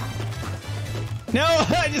 No!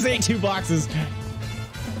 I just ate 2 boxes.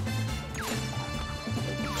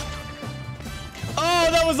 Oh,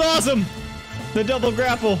 that was awesome! The double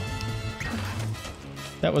grapple.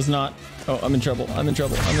 That was not... Oh, I'm in trouble. I'm in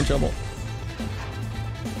trouble. I'm in trouble.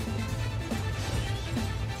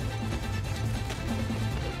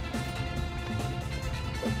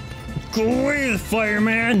 Go away,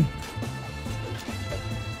 fireman!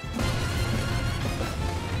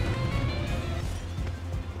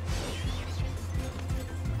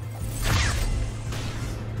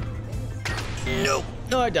 Nope.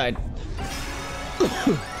 No, I died.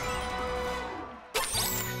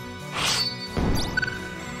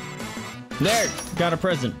 There, got a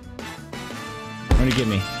present. What do you give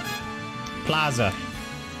me? Plaza.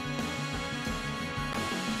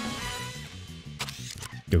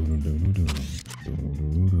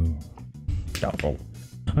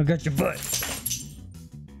 I got your butt.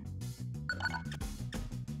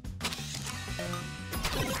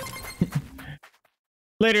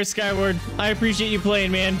 Later, Skyward. I appreciate you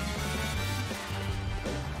playing, man.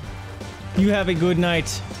 You have a good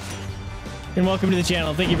night. And welcome to the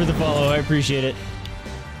channel. Thank you for the follow. I appreciate it.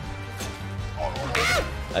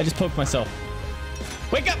 I just poked myself.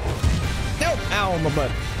 Wake up! No! Ow, my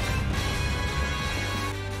butt.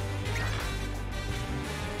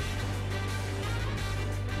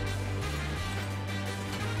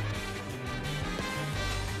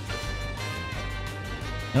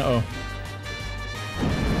 Uh-oh.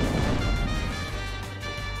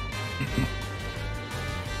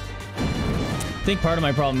 I think part of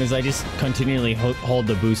my problem is I just continually hold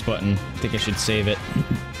the boost button. I think I should save it.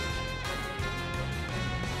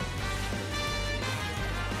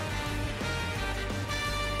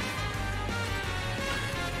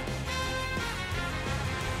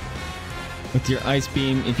 With your ice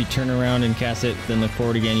beam, if you turn around and cast it, then look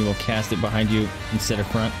forward again, you will cast it behind you instead of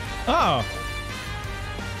front. Oh!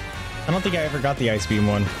 I don't think I ever got the ice beam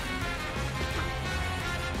one.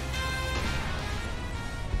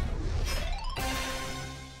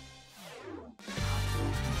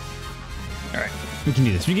 Alright, we can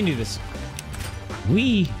do this, we can do this.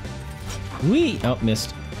 Wee! Wee! Oh,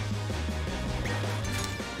 missed.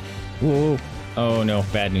 Whoa. Oh no,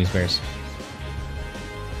 bad news bears.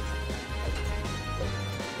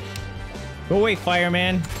 Go away,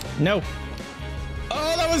 fireman. No.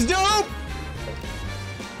 Oh, that was dope!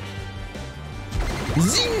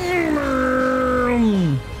 Zoom!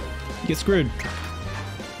 Get screwed.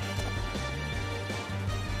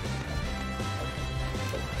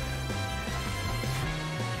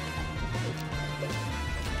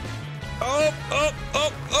 Oh, oh,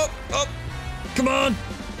 oh, oh, oh. Come on.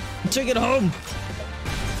 Take it home.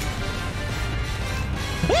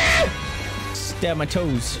 Ah! Stab my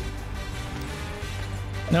toes.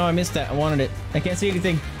 No, I missed that. I wanted it. I can't see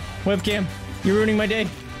anything. Webcam, you're ruining my day.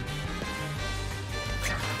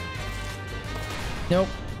 Nope.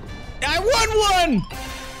 I won one!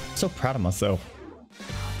 So proud of myself.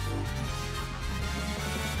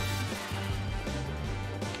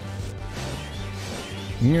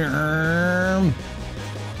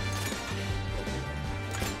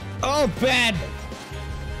 Oh, bad.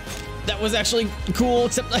 That was actually cool,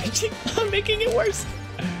 except I'm making it worse.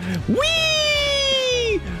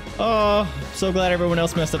 Whee! Oh, so glad everyone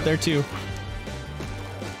else messed up there too.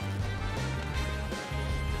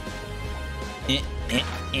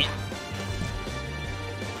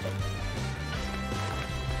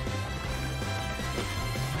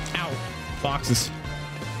 Ow. Boxes.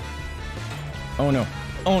 Oh no.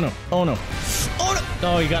 Oh no. Oh no. Oh no.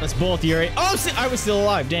 Oh, you got us both, Yuri. Oh, I was still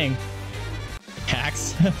alive. Dang.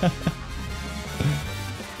 Hacks.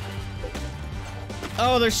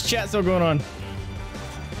 Oh, there's chat still going on.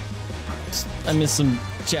 I missed some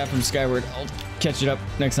chat from Skyward. I'll catch it up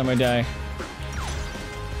next time I die.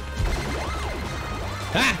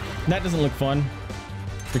 Ah! That doesn't look fun.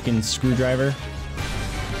 Freaking screwdriver.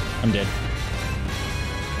 I'm dead.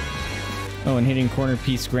 Oh, and hitting corner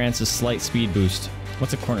piece grants a slight speed boost.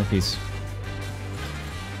 What's a corner piece?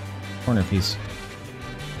 Corner piece.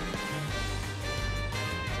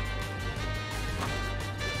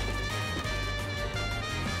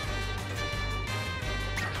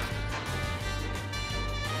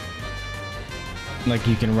 Like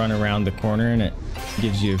you can run around the corner and it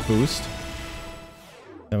gives you a boost. Is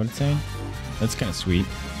that what it's saying? That's kind of sweet.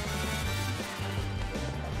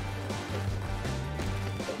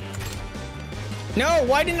 No,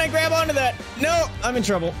 why didn't I grab onto that? No, I'm in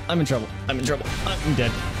trouble. I'm in trouble. I'm in trouble. I'm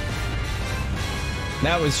dead.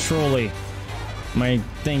 That was trolly. My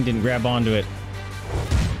thing didn't grab onto it.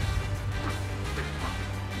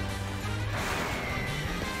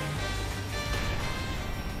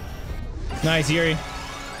 Nice, Yuri.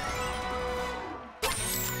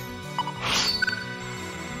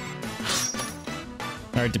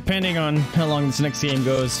 Alright, depending on how long this next game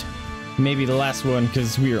goes, maybe the last one,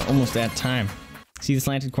 because we are almost at time. See the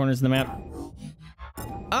slanted corners of the map?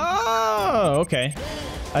 Oh, okay.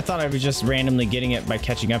 I thought I was just randomly getting it by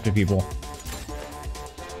catching up to people.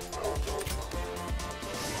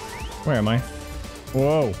 Where am I?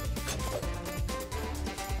 Whoa.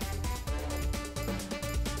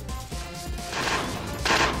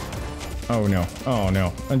 Oh no. Oh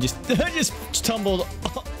no. I just tumbled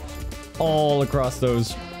all across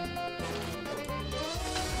those.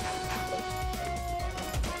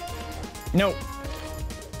 No.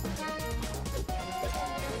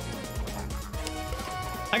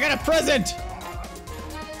 I got a present!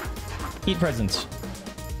 Eat presents.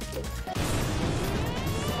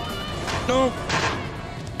 No!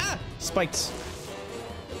 Ah! Spikes.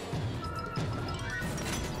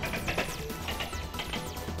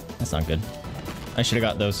 That's not good. I should have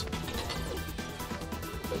got those.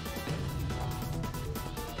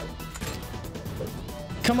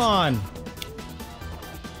 Come on!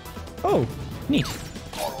 Oh, neat.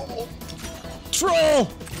 Troll!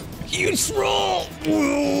 You troll!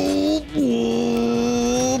 Whoop,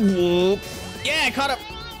 whoop, whoop. Yeah, I caught up.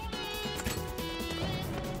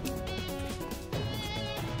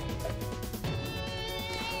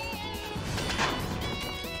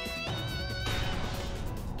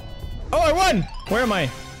 Oh, I won! Where am I?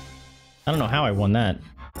 I don't know how I won that.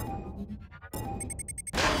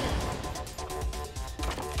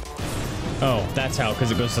 Oh, that's how, because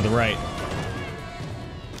it goes to the right.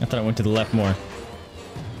 I thought it went to the left more.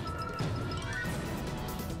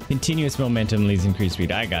 Continuous momentum leads increased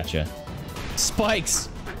speed. I gotcha. Spikes!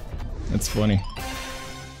 That's funny.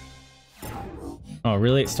 Oh,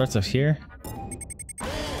 really? It starts off here?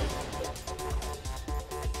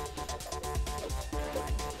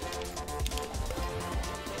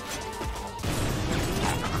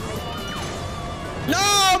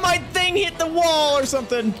 No! My thing hit the wall or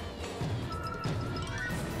something!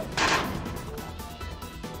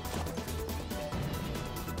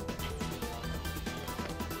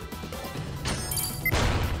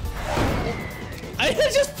 I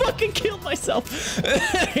just fucking killed myself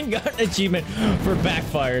and got an achievement for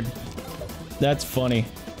backfired. That's funny.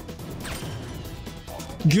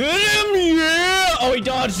 Get him, yeah! Oh, he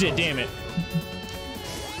dodged it, damn it.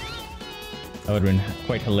 That would have been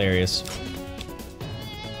quite hilarious.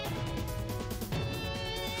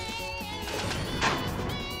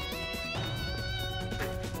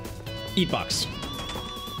 Eat box.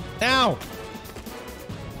 Ow!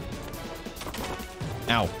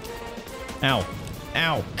 Ow. Ow.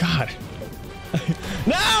 Ow. God.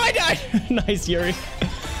 No, I died! Nice, Yuri.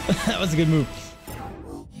 That was a good move.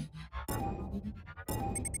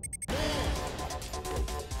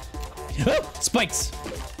 Oh, spikes.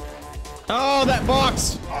 Oh, that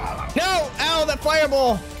box. No! Ow, that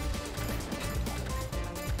fireball.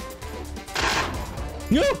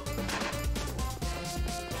 No!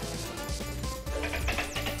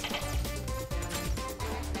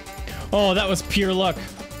 Oh, that was pure luck.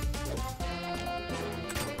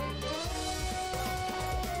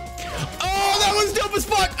 Oh, that was dope as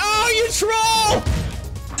fuck! Oh, you troll!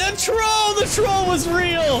 The troll was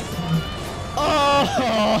real!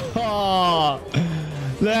 Oh,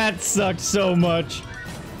 that sucked so much.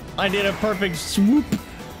 I did a perfect swoop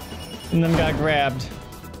and then got grabbed.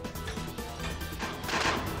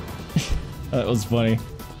 That was funny.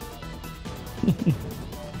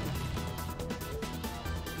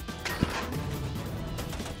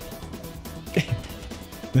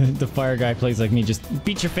 The fire guy plays like me, just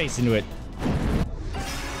beat your face into it.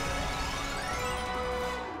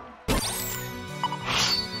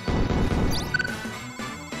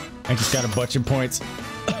 I just got a bunch of points.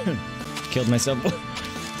 Killed myself.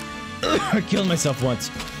 I killed myself once.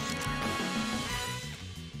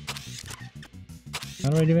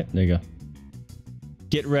 How do I do it? There you go.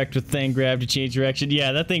 Get wrecked with thing grab to change direction.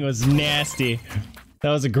 Yeah, that thing was nasty.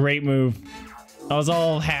 That was a great move. I was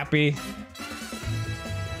all happy.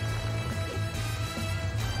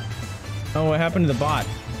 Oh, what happened to the bot?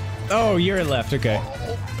 Oh, you're left. Okay.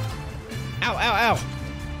 Ow, ow, ow.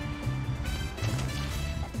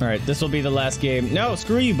 All right, this will be the last game. No,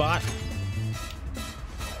 screw you, bot.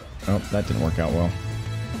 Oh, that didn't work out well.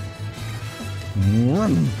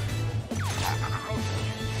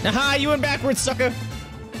 Aha, you went backwards, sucker.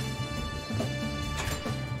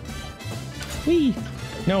 Whee.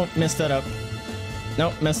 No, messed that up.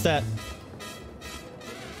 Nope, messed that.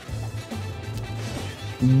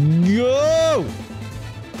 Go!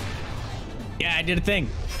 Yeah, I did a thing.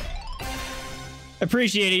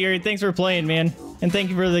 Appreciate it, Yuri. Thanks for playing, man. And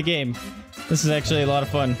thank you for the game. This is actually a lot of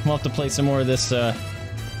fun. We'll have to play some more of this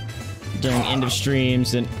during end of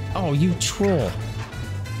streams. And oh, you troll.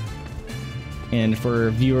 And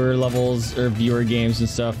for viewer levels or viewer games and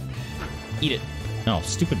stuff. Eat it. Oh,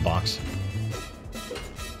 stupid box.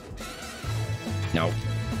 No.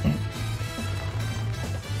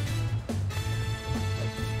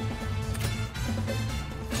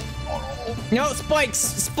 No, spikes!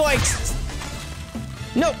 Spikes!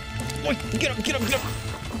 No! Wait, get up, get up, get up!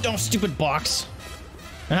 Oh, stupid box.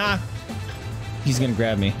 Ah! He's gonna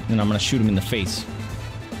grab me, and I'm gonna shoot him in the face.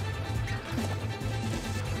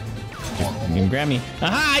 You can grab me.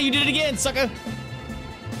 Aha! You did it again, sucker!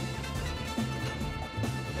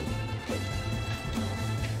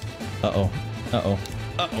 Uh-oh. Uh-oh.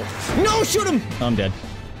 Uh-oh. No! Shoot him! Oh, I'm dead.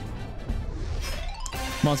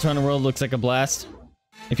 Monster Hunter World looks like a blast.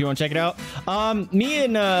 If you want to check it out. Me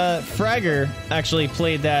and Fragger actually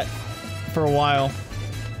played that for a while.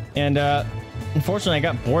 And unfortunately I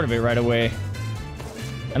got bored of it right away.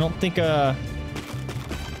 I don't think oh,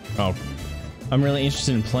 I'm really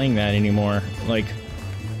interested in playing that anymore. Like,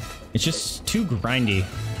 it's just too grindy.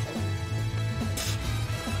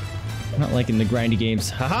 I'm not liking the grindy games.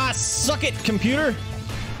 Haha, suck it, computer!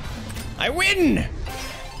 I win!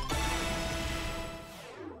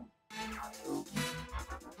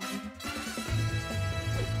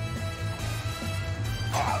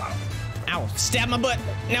 Ow, stab my butt!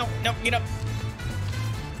 No, no, get up!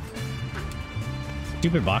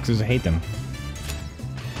 Stupid boxes, I hate them.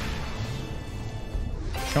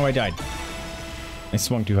 Oh, I died. I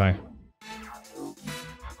swung too high.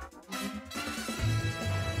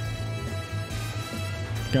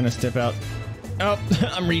 Gonna step out. Oh,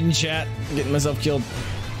 I'm reading chat. I'm getting myself killed.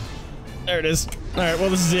 There it is. Alright, well,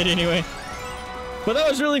 this is it anyway. But that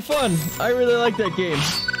was really fun. I really liked that game.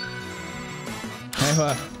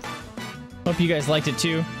 I hope you guys liked it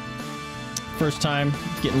too. First time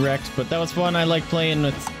getting wrecked, but that was fun. I like playing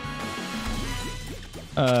with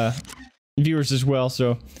viewers as well,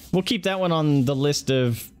 so we'll keep that one on the list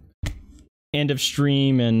of end of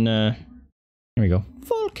stream and here we go.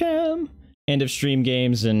 Full cam. End of stream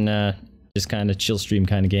games and just kind of chill stream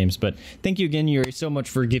kind of games. But thank you again, Yuri, so much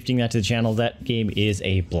for gifting that to the channel. That game is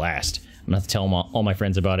a blast. I'm gonna have to tell all my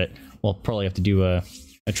friends about it. We'll probably have to do a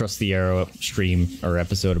Trust the Arrow stream or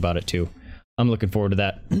episode about it too. I'm looking forward to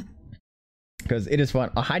that because it is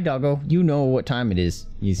fun. Oh, hi, doggo. You know what time it is.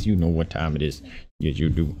 Yes, you know what time it is. Yes, you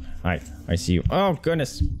do. I see you. Oh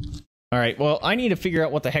goodness. All right. Well, I need to figure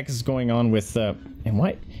out what the heck is going on with and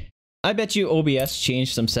what. I bet you OBS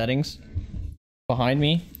changed some settings behind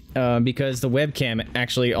me because the webcam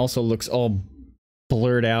actually also looks all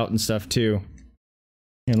blurred out and stuff too.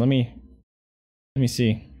 And let me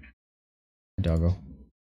see. Doggo.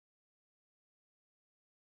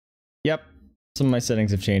 Yep, some of my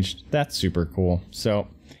settings have changed. That's super cool. So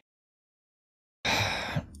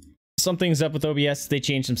something's up with OBS. They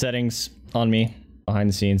changed some settings on me behind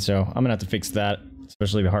the scenes, so I'm gonna have to fix that,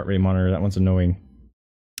 especially the heart rate monitor. That one's annoying.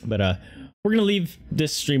 But we're gonna leave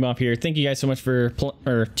this stream off here. Thank you guys so much for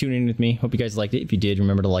tuning in with me. Hope you guys liked it. If you did,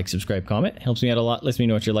 remember to like, subscribe, comment. It helps me out a lot. Lets me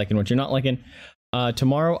know what you're liking, what you're not liking.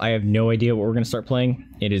 Tomorrow, I have no idea what we're gonna start playing.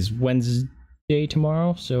 It is Wednesday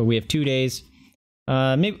tomorrow, so we have 2 days.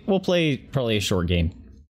 Maybe we'll play probably a short game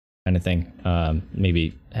kind of thing.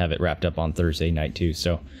 Maybe have it wrapped up on Thursday night too.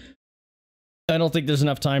 So I don't think there's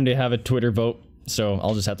enough time to have a Twitter vote, so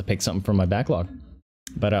I'll just have to pick something from my backlog.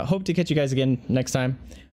 But hope to catch you guys again next time.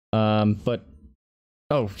 But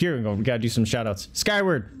oh, here we go. We gotta do some shout outs.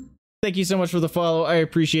 Skyward, thank you so much for the follow. I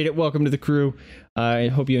appreciate it. Welcome to the crew. I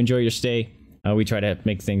hope you enjoy your stay. We try to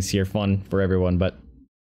make things here fun for everyone, but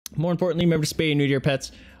more importantly, remember to spay and neuter your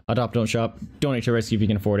pets. Adopt, don't shop. Donate to rescue if you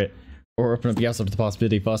can afford it, or open up the outside to the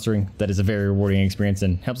possibility of fostering. That is a very rewarding experience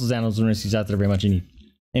and helps those animals and rescues out there very much in need.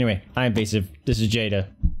 Anyway, I'm Vaesive. This is Jada.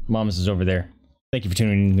 Mamas is over there. Thank you for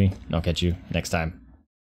tuning in with me. I'll catch you next time.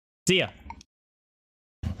 See ya.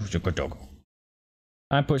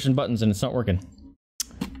 I'm pushing buttons and it's not working.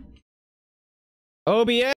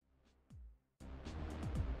 OBS.